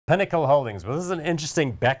Pinnacle Holdings. Well, this is an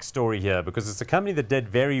interesting backstory here because it's a company that did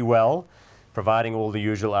very well, providing all the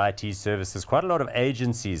usual IT services, quite a lot of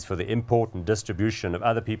agencies for the import and distribution of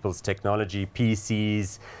other people's technology,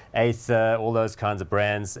 PCs, Acer, all those kinds of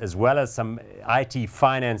brands, as well as some IT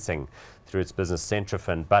financing through its business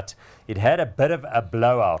Centrofin. But it had a bit of a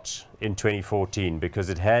blowout in 2014 because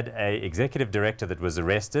it had an executive director that was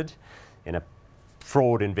arrested in a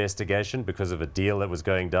fraud investigation because of a deal that was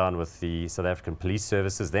going down with the South African Police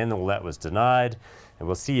Services. Then all that was denied, and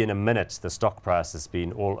we'll see in a minute the stock price has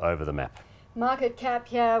been all over the map. Market cap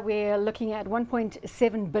here, we're looking at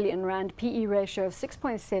 1.7 billion rand, PE ratio of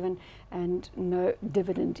 6.7 and no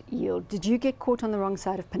dividend yield. Did you get caught on the wrong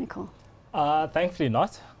side of Pinnacle? Thankfully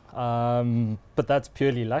not. But that's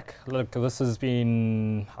purely luck. Look, this has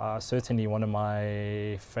been certainly one of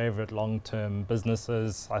my favorite long-term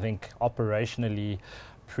businesses. I think operationally,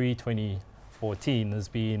 pre-2014 has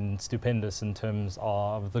been stupendous in terms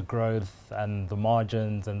of the growth and the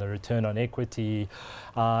margins and the return on equity.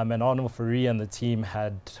 And Arnold Fourie and the team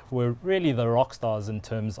were really the rock stars in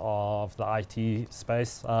terms of the IT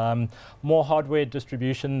space. More hardware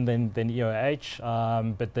distribution than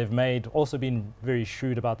EOH, but they've also been very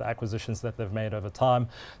shrewd about the acquisitions that they've made over time.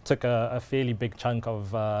 Took a fairly big chunk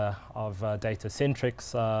of data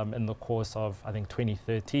centrics in the course of, I think,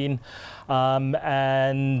 2013.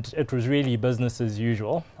 And it was really business as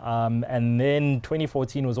usual. And then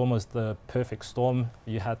 2014 was almost the perfect storm.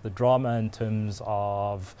 You had the drama in terms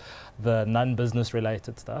of the non-business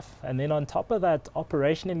related stuff. And then on top of that,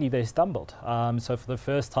 operationally, they stumbled. So for the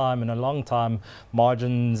first time in a long time,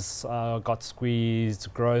 margins got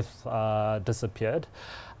squeezed, growth disappeared.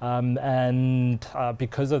 And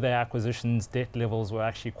because of their acquisitions, debt levels were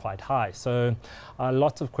actually quite high. So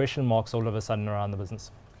lots of question marks all of a sudden around the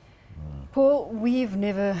business. Paul, we've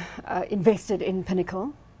never invested in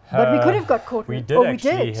Pinnacle, but we could have got caught. We did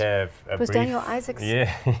actually have a brief. Daniel Isaacs.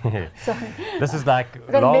 Yeah. Sorry. This is like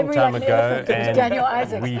a long time ago, and Daniel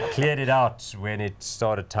Isaacs. we cleared it out when it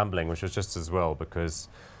started tumbling, which was just as well because,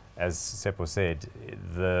 as Seppo said,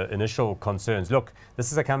 the initial concerns. Look,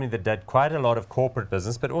 this is a company that did quite a lot of corporate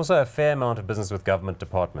business, but also a fair amount of business with government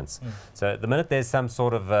departments. So the minute there's some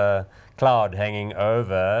sort of cloud hanging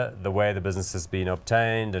over the way the business has been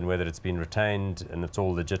obtained and whether it's been retained and it's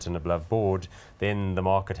all legit and above board, then the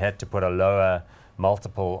market had to put a lower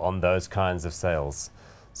multiple on those kinds of sales.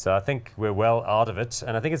 So I think we're well out of it,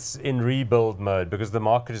 and I think it's in rebuild mode because the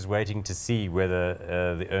market is waiting to see whether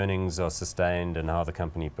the earnings are sustained and how the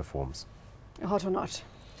company performs. Hot or not?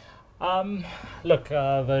 Look,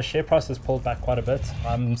 the share price has pulled back quite a bit.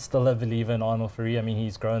 I'm still a believer in Arnold Fourie. I mean,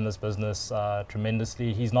 he's grown this business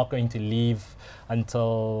tremendously. He's not going to leave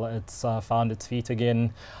until it's found its feet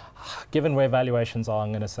again. Given where valuations are,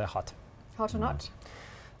 I'm going to say hot. Hot or not?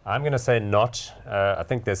 I'm going to say not. I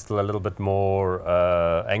think there's still a little bit more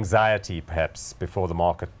anxiety, perhaps, before the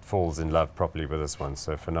market falls in love properly with this one.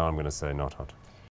 So for now, I'm going to say not hot.